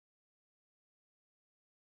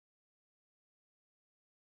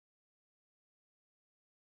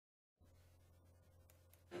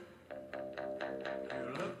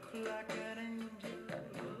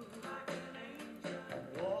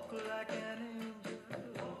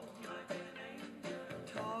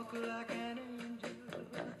walk like an angel,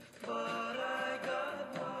 but I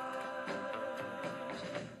got wise.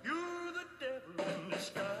 You're the devil in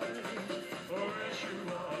disguise, oh yes you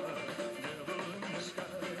are, devil in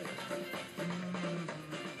disguise.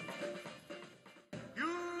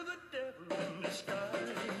 You're the devil in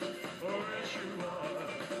disguise, oh yes you are,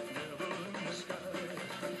 devil in disguise.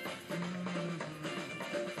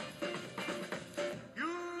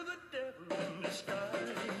 You're the devil in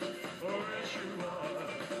disguise, oh yes you are,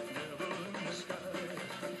 devil in disguise.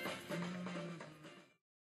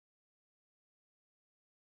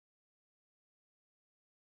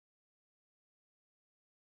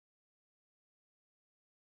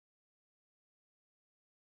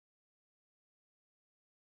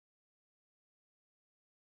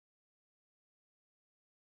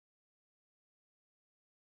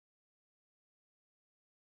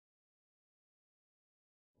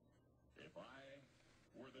 If I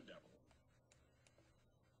were the devil,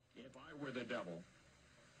 if I were the devil,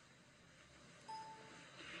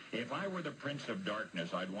 if I were the prince of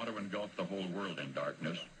darkness, I'd want to engulf the whole world in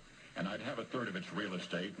darkness, and I'd have a third of its real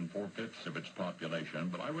estate and 4/5 of its population,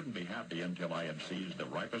 but I wouldn't be happy until I had seized the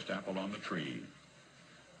ripest apple on the tree,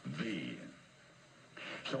 thee.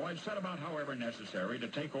 So I'd set about, however necessary, to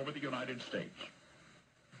take over the United States.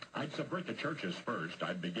 I'd subvert the churches first.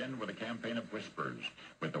 I'd begin with a campaign of whispers.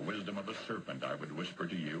 With the wisdom of a serpent, I would whisper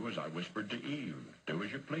to you as I whispered to Eve, do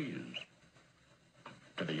as you please.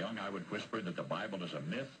 To the young, I would whisper that the Bible is a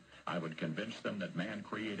myth. I would convince them that man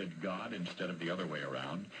created God instead of the other way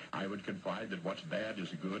around. I would confide that what's bad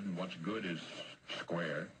is good and what's good is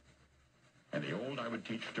square. And the old I would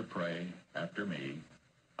teach to pray after me,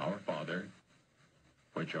 Our Father,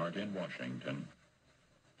 which art in Washington.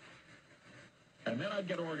 And then I'd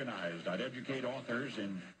get organized. I'd educate authors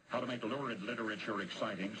in how to make lurid literature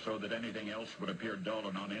exciting so that anything else would appear dull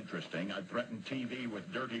and uninteresting. I'd threaten TV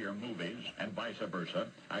with dirtier movies and vice versa.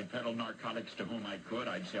 I'd peddle narcotics to whom I could.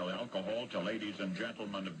 I'd sell alcohol to ladies and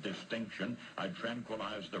gentlemen of distinction. I'd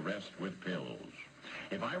tranquilize the rest with pills.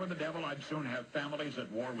 If I were the devil, I'd soon have families at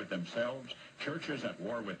war with themselves, churches at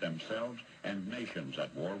war with themselves, and nations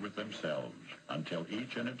at war with themselves, until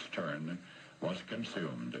each in its turn was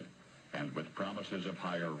consumed. And with promises of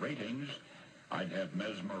higher ratings, I'd have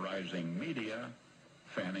mesmerizing media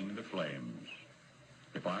fanning the flames.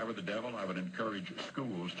 If I were the devil, I would encourage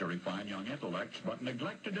schools to refine young intellects, but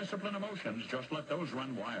neglect to discipline emotions. Just let those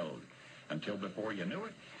run wild. Until before you knew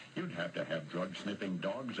it, you'd have to have drug-sniffing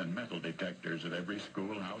dogs and metal detectors at every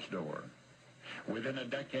schoolhouse door. Within a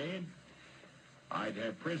decade, I'd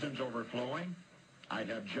have prisons overflowing. I'd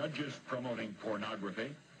have judges promoting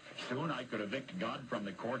pornography. Soon I could evict God from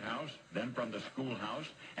the courthouse, then from the schoolhouse,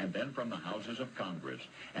 and then from the houses of Congress.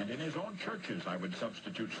 And in his own churches, I would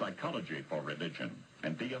substitute psychology for religion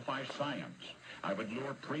and deify science. I would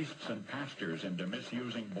lure priests and pastors into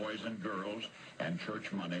misusing boys and girls and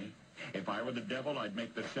church money. If I were the devil, I'd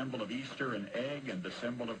make the symbol of Easter an egg and the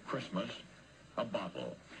symbol of Christmas a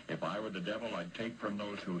bottle. If I were the devil, I'd take from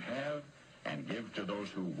those who have and give to those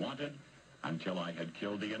who wanted until I had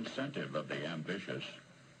killed the incentive of the ambitious.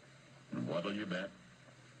 And what'll you bet?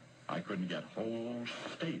 I couldn't get whole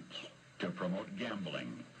states to promote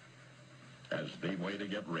gambling as the way to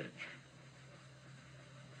get rich.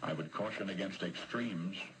 I would caution against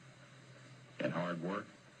extremes in hard work,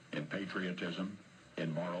 in patriotism,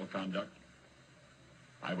 in moral conduct.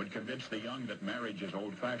 I would convince the young that marriage is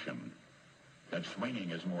old-fashioned, that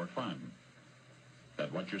swinging is more fun,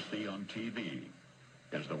 that what you see on TV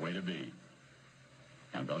is the way to be.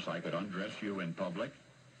 And thus I could undress you in public,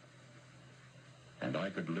 and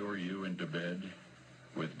I could lure you into bed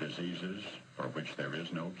with diseases for which there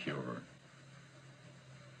is no cure.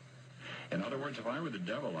 In other words, if I were the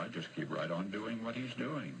devil, I'd just keep right on doing what he's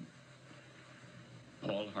doing.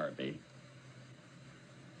 Paul Harvey.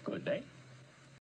 Good day.